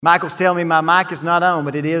Michael's telling me my mic is not on,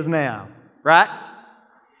 but it is now. Right?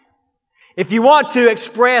 If you want to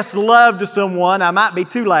express love to someone, I might be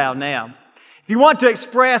too loud now. If you want to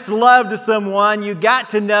express love to someone, you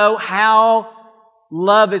got to know how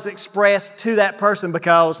love is expressed to that person,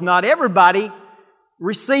 because not everybody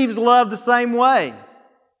receives love the same way.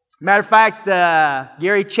 Matter of fact,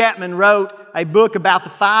 Gary Chapman wrote a book about the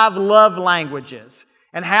 5 love languages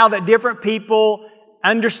and how that different people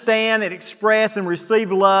understand and express and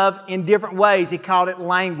receive love in different ways. He called it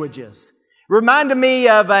languages. It reminded me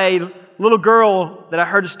of a little girl that I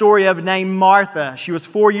heard a story of named Martha. She was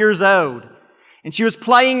 4 years old. And she was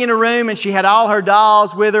playing in a room, and she had all her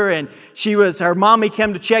dolls with her, and her mommy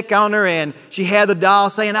came to check on her, and she had the doll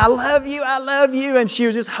saying, I love you, and she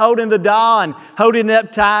was just holding the doll and holding it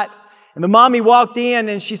up tight. And the mommy walked in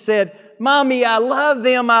and she said, Mommy, I love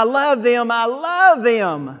them,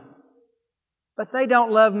 but they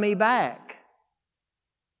don't love me back.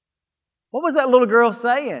 What was that little girl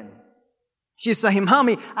saying? She's saying,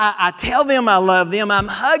 Mommy, I tell them I love them. I'm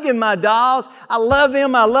hugging my dolls. I love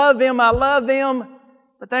them,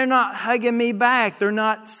 but they're not hugging me back. They're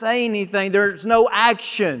not saying anything. There's no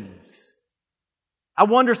actions. I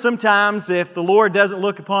wonder sometimes if the Lord doesn't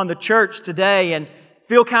look upon the church today and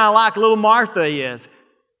feel kind of like little Martha is.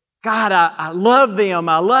 God, I love them,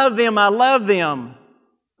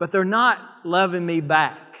 but they're not loving me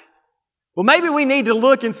back. Well, maybe we need to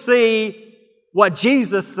look and see what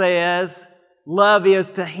Jesus says love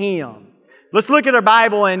is to Him. Let's look at our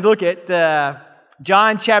Bible and look at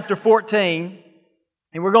John chapter 14.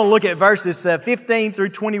 And we're going to look at verses 15 through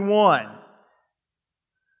 21.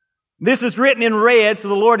 This is written in red, so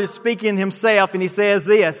the Lord is speaking Himself, and He says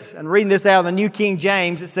this, and reading this out of the New King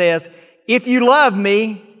James, it says, If you love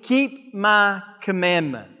me, keep my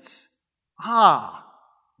commandments.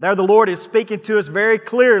 There the Lord is speaking to us very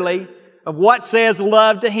clearly of what says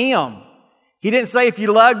love to Him. He didn't say, if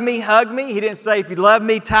you love me, hug me. He didn't say, if you love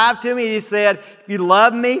me, tithe to me. He just said, if you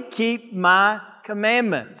love me, keep my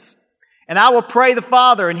commandments. And I will pray the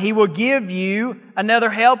Father, and He will give you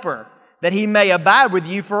another helper, that He may abide with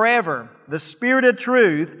you forever, the Spirit of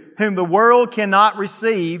truth, whom the world cannot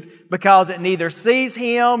receive, because it neither sees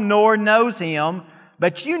Him nor knows Him.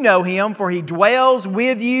 But you know Him, for He dwells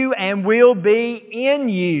with you and will be in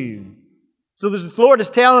you. So the Lord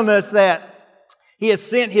is telling us that He has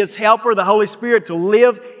sent His helper, the Holy Spirit, to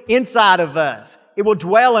live inside of us. It will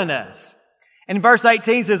dwell in us. And verse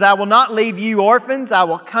 18 says, I will not leave you orphans, I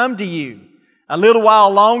will come to you. A little while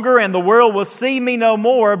longer, and the world will see me no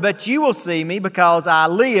more, but you will see me, because I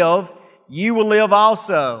live, you will live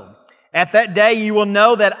also. At that day you will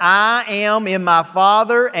know that I am in my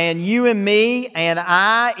Father, and you in me, and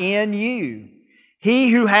I in you.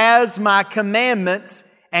 He who has my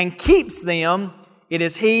commandments and keeps them, it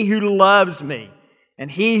is he who loves me. And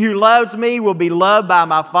he who loves me will be loved by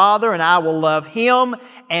my Father, and I will love him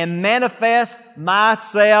and manifest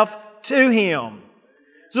myself to him.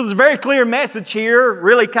 So there's a very clear message here,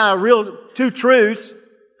 really kind of two truths.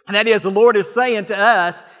 And that is, the Lord is saying to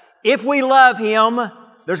us, if we love Him,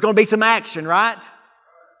 there's going to be some action, right?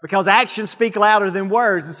 Because actions speak louder than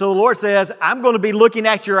words. And so the Lord says, I'm going to be looking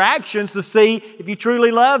at your actions to see if you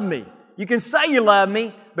truly love me. You can say you love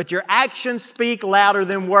me, but your actions speak louder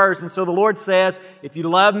than words. And so the Lord says, if you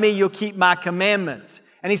love me, you'll keep my commandments.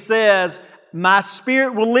 And He says, my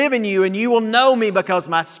Spirit will live in you, and you will know me, because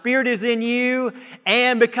my Spirit is in you.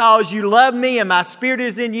 And because you love me and my Spirit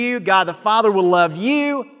is in you, God the Father will love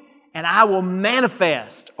you, and I will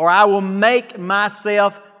manifest, or I will make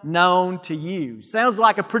myself known to you. Sounds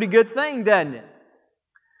like a pretty good thing, doesn't it?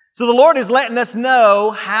 So the Lord is letting us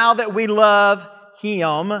know how that we love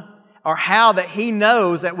Him, or how that He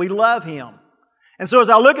knows that we love Him. And so as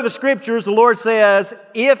I look at the Scriptures, the Lord says,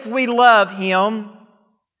 if we love Him,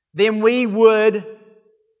 then we would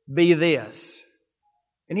be this.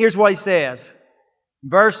 And here's what He says.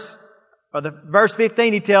 Verse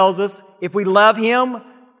 15, He tells us, if we love Him,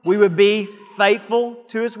 we would be faithful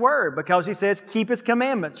to His Word, because He says, keep His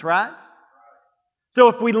commandments, right? So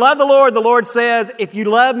if we love the Lord says, if you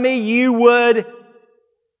love me, you would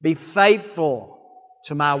be faithful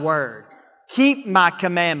to my Word. Keep my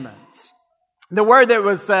commandments. The word that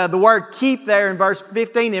was the word keep there in verse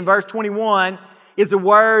 15 and verse 21 is a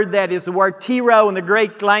word that is the word tiro in the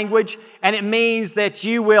Greek language, and it means that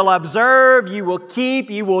you will observe, you will keep,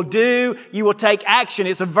 you will do, you will take action.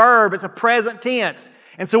 It's a verb, it's a present tense.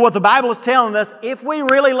 And so what the Bible is telling us, if we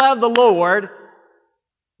really love the Lord,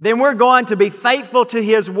 then we're going to be faithful to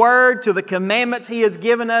His Word, to the commandments He has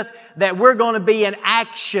given us, that we're going to be in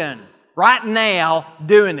action right now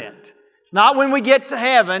doing it. It's not when we get to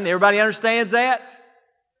heaven. Everybody understands that?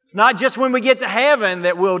 It's not just when we get to heaven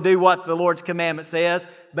that we'll do what the Lord's commandment says,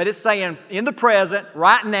 but it's saying in the present,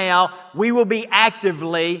 right now, we will be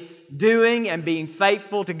actively doing and being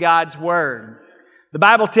faithful to God's Word. The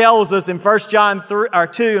Bible tells us in 1 John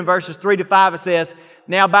 2 in verses 3 to 5, it says,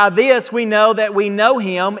 "Now by this we know that we know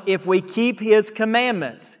Him if we keep His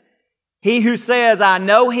commandments. He who says, I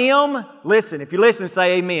know Him," listen, if you listen,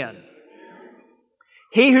 say amen.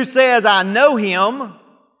 "He who says, I know Him,"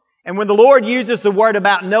 and when the Lord uses the word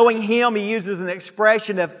about knowing Him, He uses an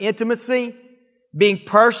expression of intimacy, being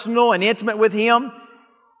personal and intimate with Him.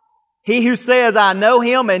 "He who says, I know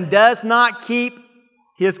Him and does not keep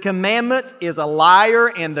His commandments is a liar,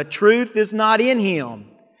 and the truth is not in him.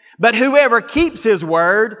 But whoever keeps His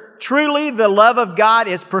word, truly the love of God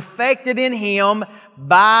is perfected in him.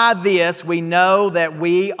 By this we know that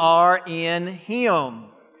we are in Him."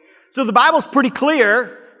 So the Bible's pretty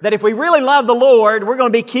clear that if we really love the Lord, we're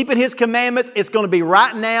going to be keeping His commandments. It's going to be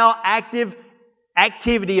right now active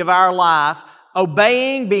activity of our life,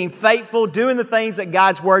 obeying, being faithful, doing the things that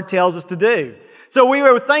God's Word tells us to do. So we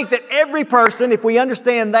would think that every person, if we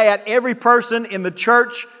understand that, every person in the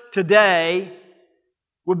church today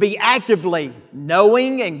would be actively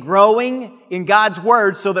knowing and growing in God's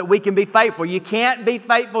Word so that we can be faithful. You can't be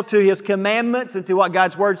faithful to His commandments and to what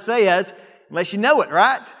God's Word says unless you know it,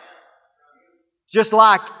 right? Just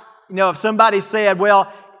like, if somebody said,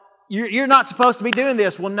 well, you're not supposed to be doing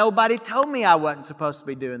this. Well, nobody told me I wasn't supposed to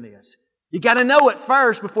be doing this. You got to know it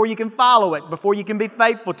first before you can follow it, before you can be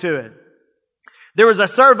faithful to it. There was a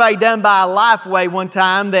survey done by Lifeway one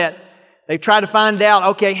time that they tried to find out,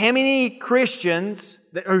 okay, how many Christians,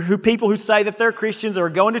 or people who say that they're Christians or are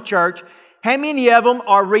going to church, how many of them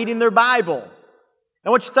are reading their Bible? I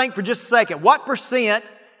want you to think for just a second. What percent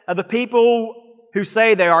of the people who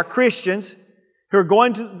say they are Christians, who are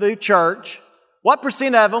going to the church, what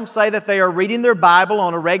percent of them say that they are reading their Bible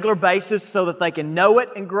on a regular basis so that they can know it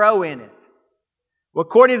and grow in it? Well,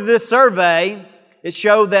 according to this survey, it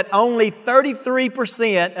showed that only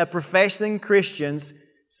 33% of professing Christians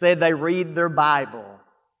said they read their Bible.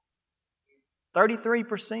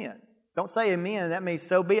 33%. Don't say amen. That means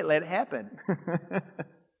so be it. Let it happen.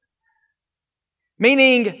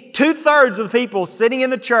 Meaning 2/3 of the people sitting in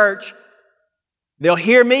the church, they'll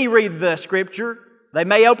hear me read the Scripture. They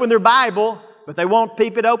may open their Bible, but they won't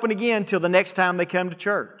peep it open again until the next time they come to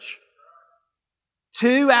church.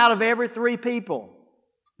 2 out of every 3 people.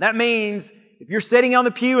 That means if you're sitting on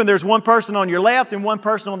the pew and there's one person on your left and one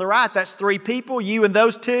person on the right, that's 3 people, you and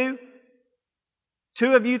those 2.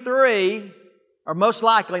 2 of you 3 are most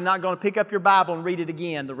likely not going to pick up your Bible and read it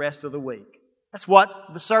again the rest of the week. That's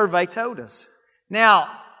what the survey told us. Now,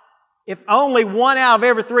 if only 1 out of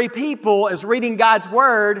every 3 people is reading God's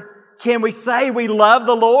Word, can we say we love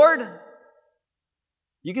the Lord?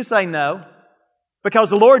 You can say no. Because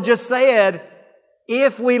the Lord just said,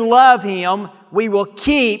 if we love Him, we will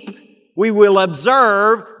keep, we will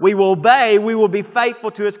observe, we will obey, we will be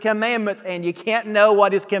faithful to His commandments, and you can't know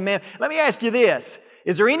what His commandments. Let me ask you this.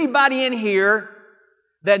 Is there anybody in here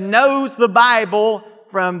that knows the Bible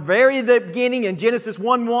from the beginning in Genesis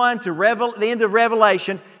 1:1 to the end of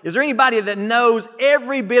Revelation? Is there anybody that knows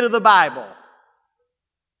every bit of the Bible?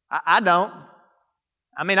 I don't.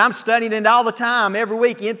 I'm studying it all the time, every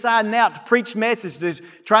week, inside and out, to preach messages, to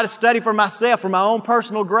try to study for myself, for my own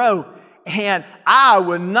personal growth. And I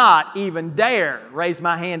would not even dare raise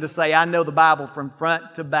my hand to say I know the Bible from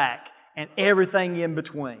front to back and everything in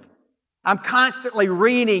between. I'm constantly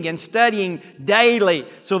reading and studying daily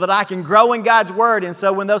so that I can grow in God's Word. And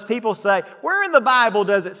so when those people say, where in the Bible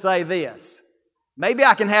does it say this? Maybe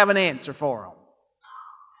I can have an answer for them.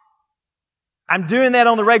 I'm doing that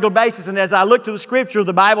on a regular basis, and as I look to the Scripture,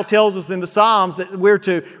 the Bible tells us in the Psalms that we're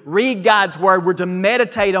to read God's Word, we're to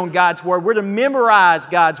meditate on God's Word, we're to memorize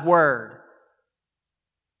God's Word.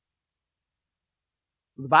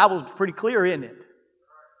 So the Bible's pretty clear, isn't it?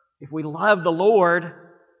 If we love the Lord,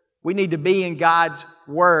 we need to be in God's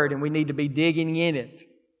Word, and we need to be digging in it.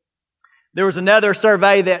 There was another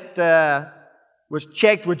survey that was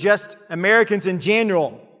checked with just Americans in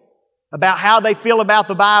general about how they feel about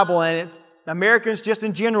the Bible, and it's Americans just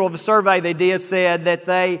in general, the survey they did said that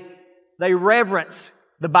they reverence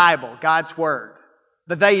the Bible, God's Word.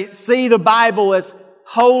 That they see the Bible as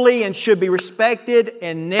holy and should be respected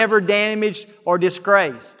and never damaged or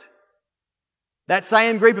disgraced. That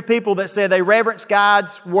same group of people that said they reverence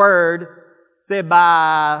God's Word said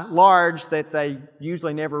by large that they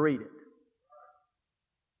usually never read it.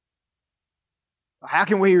 How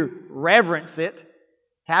can we reverence it?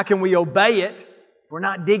 How can we obey it if we're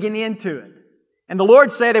not digging into it? And the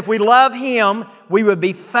Lord said if we love Him, we would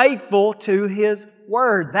be faithful to His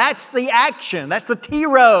Word. That's the action. That's the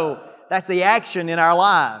tiro. That's the action in our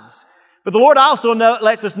lives. But the Lord also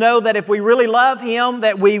lets us know that if we really love Him,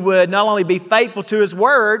 that we would not only be faithful to His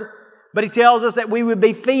Word, but He tells us that we would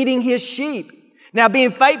be feeding His sheep. Now,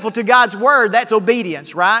 being faithful to God's Word, that's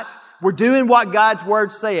obedience, right? We're doing what God's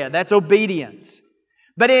Word said. That's obedience.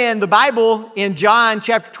 But in the Bible, in John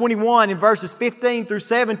chapter 21, in verses 15 through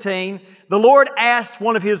 17, the Lord asked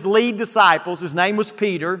one of His lead disciples, his name was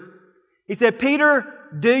Peter. He said, Peter,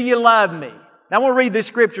 do you love me? Now I want to read this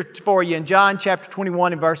scripture for you in John chapter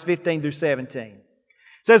 21 and verse 15 through 17. It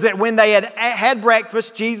says that when they had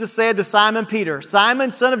breakfast, Jesus said to Simon Peter,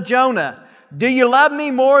 Simon, son of Jonah, do you love me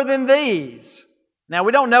more than these? Now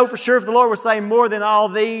we don't know for sure if the Lord was saying more than all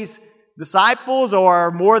these disciples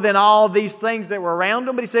or more than all these things that were around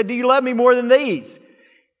Him, but He said, do you love me more than these?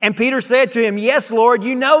 And Peter said to Him, yes, Lord,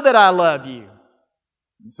 you know that I love you.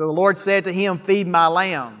 And so the Lord said to him, feed my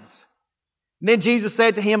lambs. And then Jesus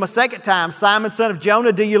said to him a second time, Simon, son of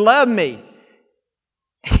Jonah, do you love me?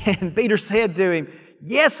 And Peter said to Him,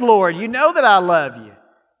 yes, Lord, you know that I love you.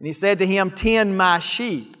 And He said to him, tend my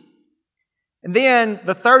sheep. And then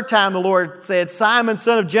the third time the Lord said, Simon,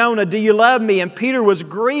 son of Jonah, do you love me? And Peter was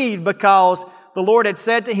grieved because the Lord had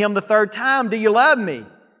said to him the third time, do you love me?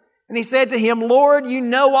 And he said to him, Lord, you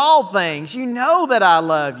know all things. You know that I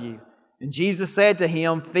love you. And Jesus said to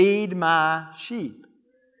him, feed my sheep.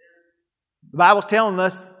 The Bible's telling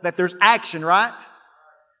us that there's action, right?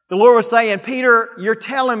 The Lord was saying, Peter, you're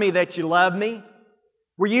telling me that you love me.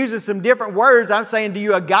 We're using some different words. I'm saying, do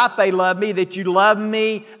you agape love me? That you love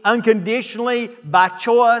me unconditionally by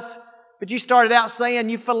choice. But you started out saying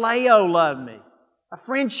you phileo love me. A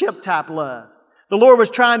friendship type love. The Lord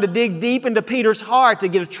was trying to dig deep into Peter's heart to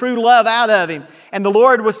get a true love out of him. And the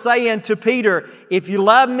Lord was saying to Peter, if you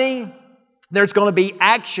love me, there's going to be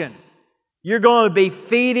action. You're going to be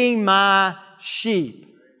feeding my sheep.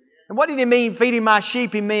 And what did He mean, feeding my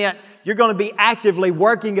sheep? He meant you're going to be actively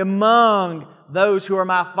working among those who are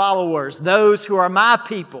my followers, those who are my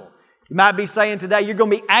people. You might be saying today, you're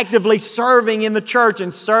going to be actively serving in the church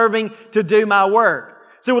and serving to do my work.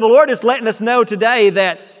 So the Lord is letting us know today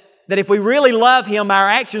that if we really love Him, our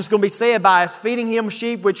actions are going to be said by us feeding Him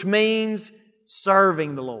sheep, which means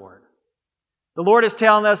serving the Lord. The Lord is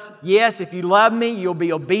telling us, yes, if you love me, you'll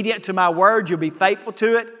be obedient to my word, you'll be faithful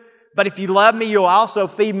to it. But if you love me, you'll also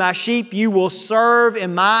feed my sheep. You will serve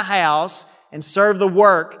in my house and serve the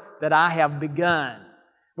work that I have begun.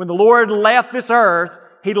 When the Lord left this earth,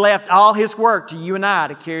 He left all His work to you and I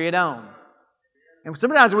to carry it on. And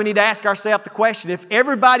sometimes we need to ask ourselves the question, if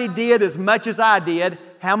everybody did as much as I did,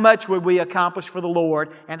 how much would we accomplish for the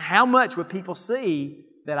Lord? And how much would people see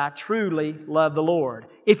that I truly love the Lord?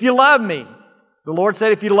 If you love me, the Lord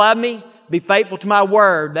said, if you love me, be faithful to my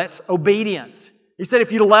word. That's obedience. He said,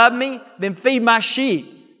 if you love me, then feed my sheep.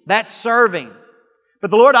 That's serving.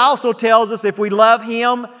 But the Lord also tells us if we love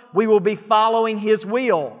Him, we will be following His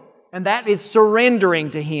will. And that is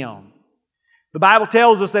surrendering to Him. The Bible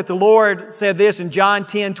tells us that the Lord said this in John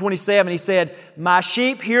 10:27. He said, my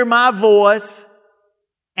sheep hear my voice,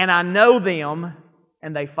 and I know them,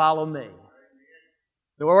 and they follow me.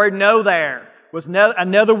 The word know there was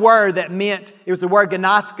another word that meant, it was the word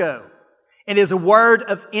gnosko. It is a word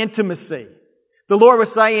of intimacy. The Lord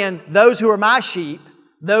was saying, those who are my sheep,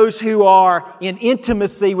 those who are in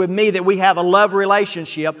intimacy with me, that we have a love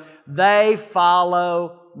relationship, they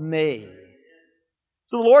follow me.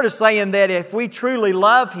 So the Lord is saying that if we truly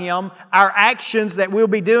love Him, our actions that we'll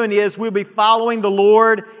be doing is we'll be following the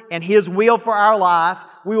Lord and His will for our life.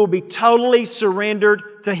 We will be totally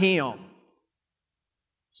surrendered to Him.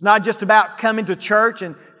 It's not just about coming to church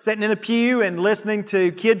and sitting in a pew and listening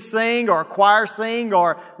to kids sing or a choir sing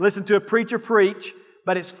or listen to a preacher preach,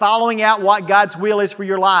 but it's following out what God's will is for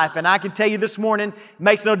your life. And I can tell you this morning, it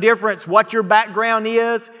makes no difference what your background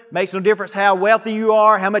is, makes no difference how wealthy you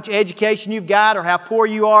are, how much education you've got, or how poor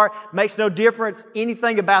you are, makes no difference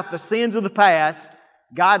anything about the sins of the past.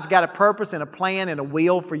 God's got a purpose and a plan and a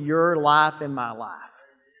will for your life and my life.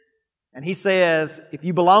 And He says, if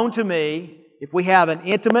you belong to me, if we have an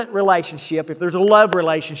intimate relationship, if there's a love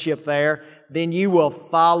relationship there, then you will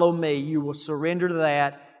follow me. You will surrender to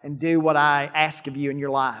that and do what I ask of you in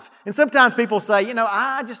your life. And sometimes people say,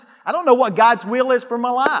 I don't know what God's will is for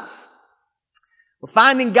my life. Well,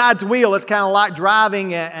 finding God's will is kind of like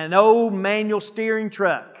driving an old manual steering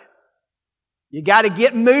truck. You got to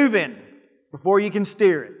get moving before you can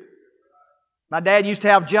steer it. My dad used to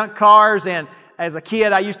have junk cars, and as a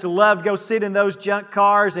kid, I used to love to go sit in those junk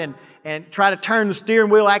cars and try to turn the steering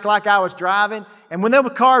wheel, act like I was driving. And when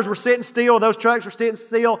those cars were sitting still, those trucks were sitting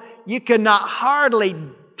still, you could not hardly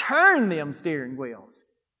turn them steering wheels.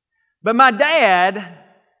 But my dad,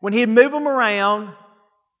 when he'd move them around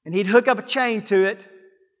and he'd hook up a chain to it,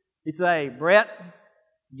 he'd say, Brett,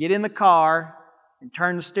 get in the car and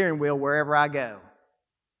turn the steering wheel wherever I go.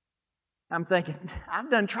 I'm thinking, I've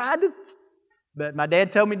done tried to, but my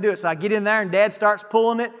dad told me to do it. So I get in there and Dad starts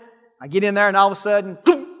pulling it. I get in there and all of a sudden,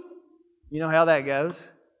 boom, you know how that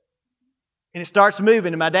goes. And it starts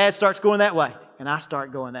moving and my dad starts going that way and I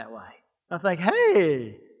start going that way. I think,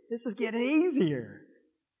 hey, this is getting easier.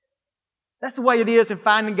 That's the way it is in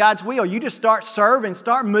finding God's will. You just start serving,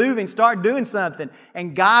 start moving, start doing something,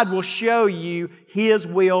 and God will show you His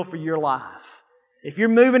will for your life. If you're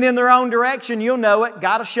moving in the wrong direction, you'll know it.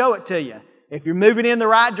 God will show it to you. If you're moving in the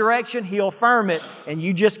right direction, He'll affirm it, and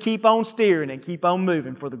you just keep on steering and keep on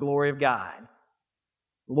moving for the glory of God.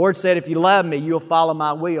 The Lord said, if you love me, you'll follow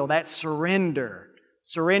my will. That's surrender.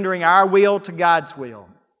 Surrendering our will to God's will.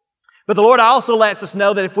 But the Lord also lets us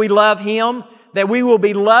know that if we love Him, that we will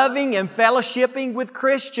be loving and fellowshipping with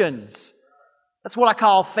Christians. That's what I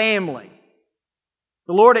call family.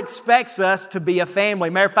 The Lord expects us to be a family.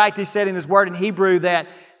 Matter of fact, He said in His Word in Hebrew that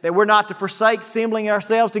we're not to forsake assembling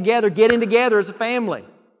ourselves together, getting together as a family.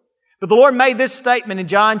 But the Lord made this statement in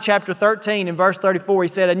John chapter 13 and verse 34. He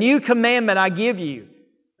said, a new commandment I give you,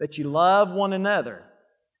 that you love one another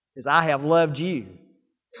as I have loved you,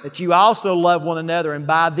 that you also love one another, and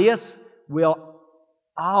by this will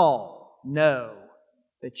all know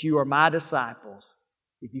that you are my disciples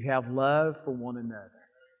if you have love for one another.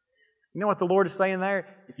 You know what the Lord is saying there?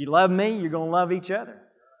 If you love me, you're going to love each other.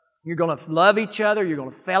 You're going to love each other. You're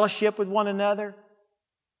going to fellowship with one another.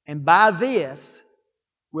 And by this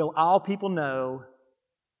will all people know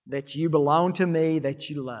that you belong to me, that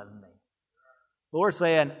you love me. The Lord's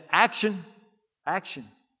saying, action, action.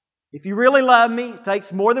 If you really love me, it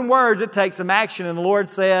takes more than words, it takes some action. And the Lord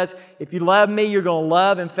says, if you love me, you're going to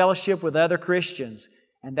love and fellowship with other Christians.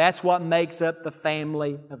 And that's what makes up the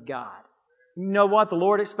family of God. You know what? The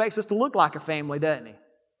Lord expects us to look like a family, doesn't He?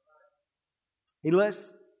 He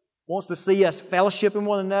wants to see us fellowshipping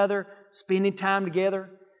one another, spending time together.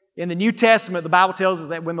 In the New Testament, the Bible tells us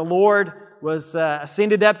that when the Lord was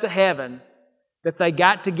ascended up to heaven, that they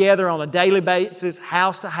got together on a daily basis,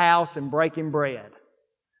 house to house, and breaking bread.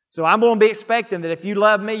 So I'm going to be expecting that if you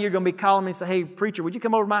love me, you're going to be calling me and say, hey, preacher, would you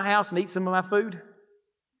come over to my house and eat some of my food?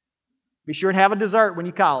 Be sure and have a dessert when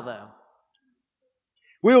you call, though.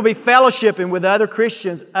 We will be fellowshipping with other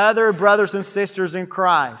Christians, other brothers and sisters in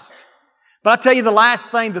Christ. But I'll tell you the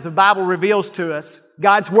last thing that the Bible reveals to us,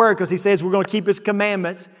 God's Word, because He says we're going to keep His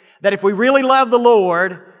commandments, that if we really love the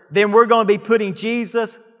Lord, then we're going to be putting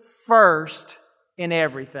Jesus first in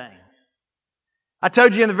everything. I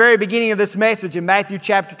told you in the very beginning of this message in Matthew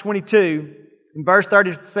chapter 22, in verse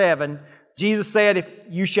 37, Jesus said, if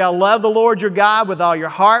you shall love the Lord your God with all your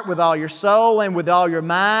heart, with all your soul, and with all your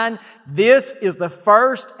mind, this is the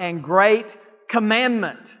first and great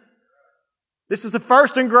commandment. This is the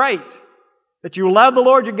first and great, that you love the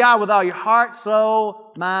Lord your God with all your heart,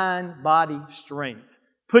 soul, mind, body, strength.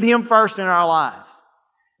 Put Him first in our life.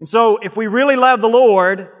 And so if we really love the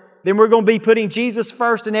Lord, then we're going to be putting Jesus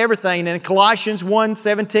first in everything. And in Colossians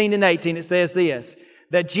 1:17 and 18, it says this,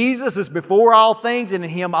 that Jesus is before all things, and in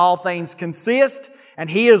Him all things consist, and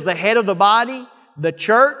He is the head of the body, the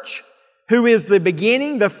church, who is the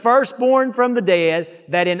beginning, the firstborn from the dead,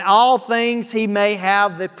 that in all things He may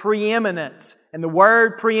have the preeminence. And the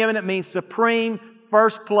word preeminent means supreme,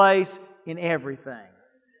 first place in everything.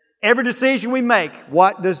 Every decision we make,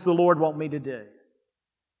 what does the Lord want me to do?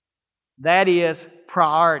 That is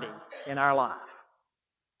priority in our life.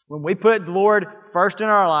 When we put the Lord first in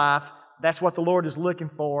our life, that's what the Lord is looking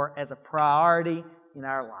for as a priority in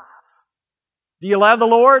our life. Do you love the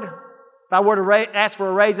Lord? If I were to ask for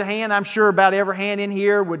a raise of hand, I'm sure about every hand in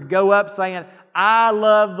here would go up saying, I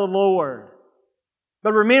love the Lord.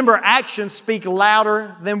 But remember, actions speak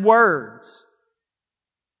louder than words.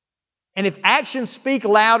 And if actions speak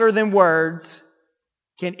louder than words,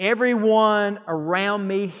 can everyone around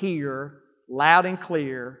me hear loud and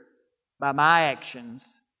clear by my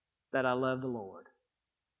actions that I love the Lord?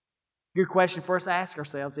 Good question for us to ask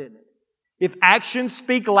ourselves, isn't it? If actions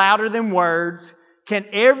speak louder than words, can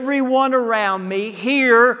everyone around me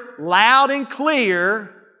hear loud and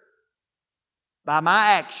clear by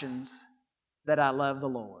my actions that I love the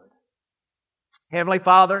Lord? Heavenly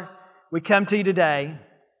Father, we come to You today.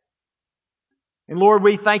 And Lord,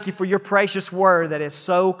 we thank You for Your precious Word that is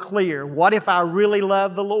so clear. What if I really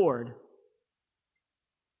love the Lord?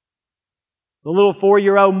 The little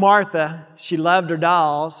 4-year-old Martha, she loved her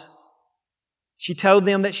dolls. She told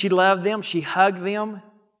them that she loved them. She hugged them.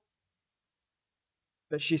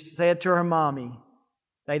 But she said to her mommy,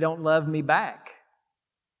 they don't love me back.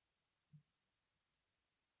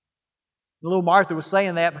 Little Martha was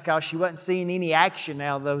saying that because she wasn't seeing any action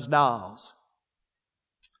out of those dolls.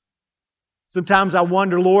 Sometimes I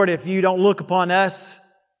wonder, Lord, if you don't look upon us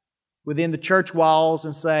within the church walls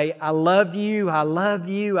and say, I love you, I love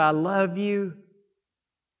you, I love you,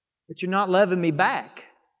 but you're not loving me back.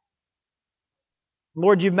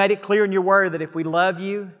 Lord, you've made it clear in your word that if we love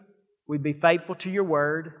you, we'd be faithful to your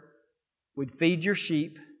word, we'd feed your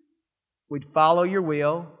sheep, we'd follow your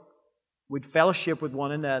will, we'd fellowship with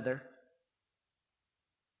one another,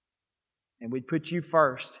 and we'd put you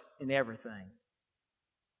first in everything.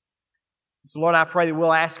 So, Lord, I pray that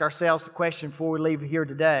we'll ask ourselves the question before we leave here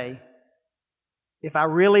today. If I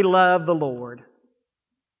really love the Lord,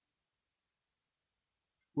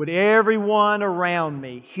 would everyone around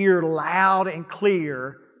me hear loud and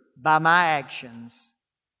clear by my actions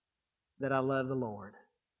that I love the Lord?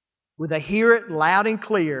 Would they hear it loud and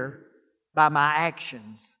clear by my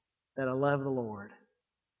actions that I love the Lord?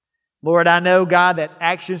 Lord, I know, God, that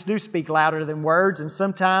actions do speak louder than words, and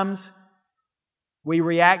sometimes we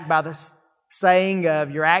react by the saying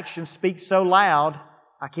of your actions speak so loud,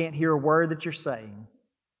 I can't hear a word that you're saying.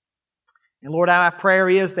 And Lord, our prayer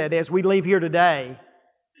is that as we leave here today,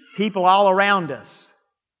 people all around us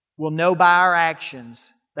will know by our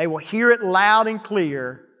actions, they will hear it loud and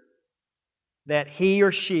clear that he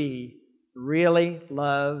or she really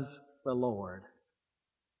loves the Lord.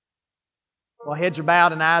 While heads are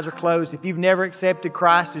bowed and eyes are closed, if you've never accepted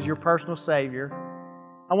Christ as your personal Savior,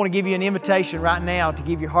 I want to give you an invitation right now to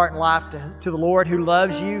give your heart and life to the Lord who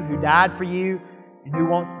loves you, who died for you, and who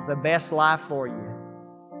wants the best life for you.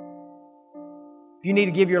 If you need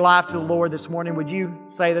to give your life to the Lord this morning, would you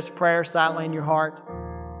say this prayer silently in your heart?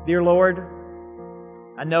 Dear Lord,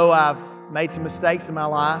 I know I've made some mistakes in my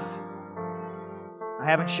life. I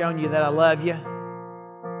haven't shown you that I love you.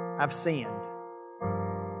 I've sinned.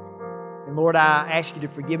 And Lord, I ask you to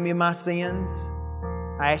forgive me of my sins.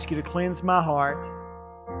 I ask you to cleanse my heart.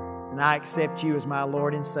 And I accept you as my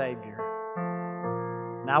Lord and Savior.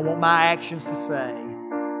 And I want my actions to say,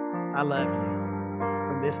 I love you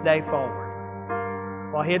from this day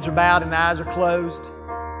forward. While heads are bowed and eyes are closed,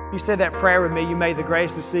 if you said that prayer with me, you made the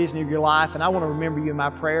greatest decision of your life, and I want to remember you in my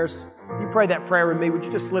prayers. If you pray that prayer with me, would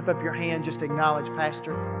you just slip up your hand, just acknowledge,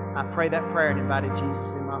 Pastor, I prayed that prayer and invited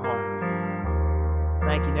Jesus in my heart.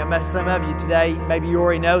 Thank you. Now, some of you today, maybe you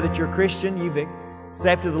already know that you're a Christian. You've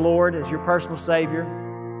accepted the Lord as your personal Savior.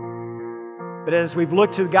 But as we've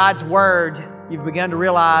looked to God's Word, you've begun to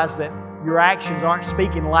realize that your actions aren't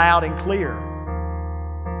speaking loud and clear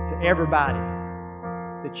to everybody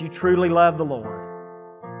that you truly love the Lord.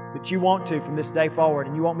 But you want to from this day forward,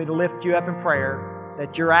 and you want me to lift you up in prayer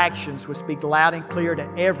that your actions would speak loud and clear to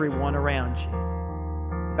everyone around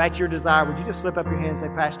you. If that's your desire, would you just slip up your hand and say,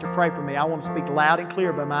 Pastor, pray for me. I want to speak loud and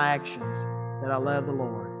clear by my actions that I love the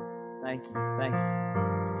Lord. Thank you. Thank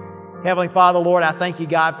you. Heavenly Father, Lord, I thank you,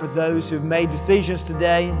 God, for those who have made decisions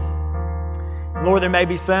today. Lord, there may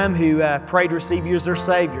be some who pray to receive you as their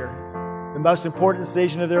Savior, the most important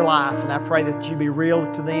decision of their life, and I pray that you be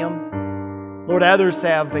real to them. Lord, others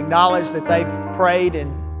have acknowledged that they've prayed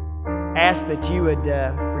and asked that you would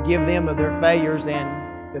forgive them of their failures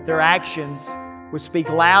and that their actions would speak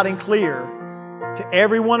loud and clear to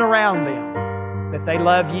everyone around them that they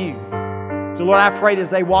love you. So, Lord, I pray that as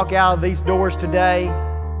they walk out of these doors today,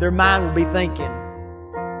 their mind will be thinking,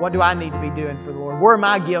 what do I need to be doing for the Lord? Where are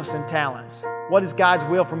my gifts and talents? What is God's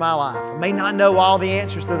will for my life? I may not know all the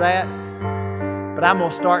answers to that, but I'm going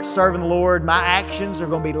to start serving the Lord. My actions are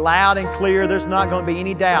going to be loud and clear. There's not going to be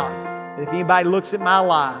any doubt that if anybody looks at my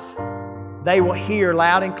life, they will hear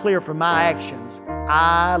loud and clear from my actions,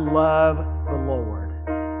 I love the Lord.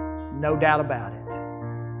 No doubt about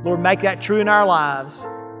it. Lord, make that true in our lives.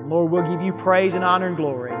 And Lord, we'll give you praise and honor and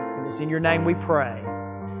glory. And it's in your name we pray.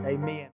 Amen.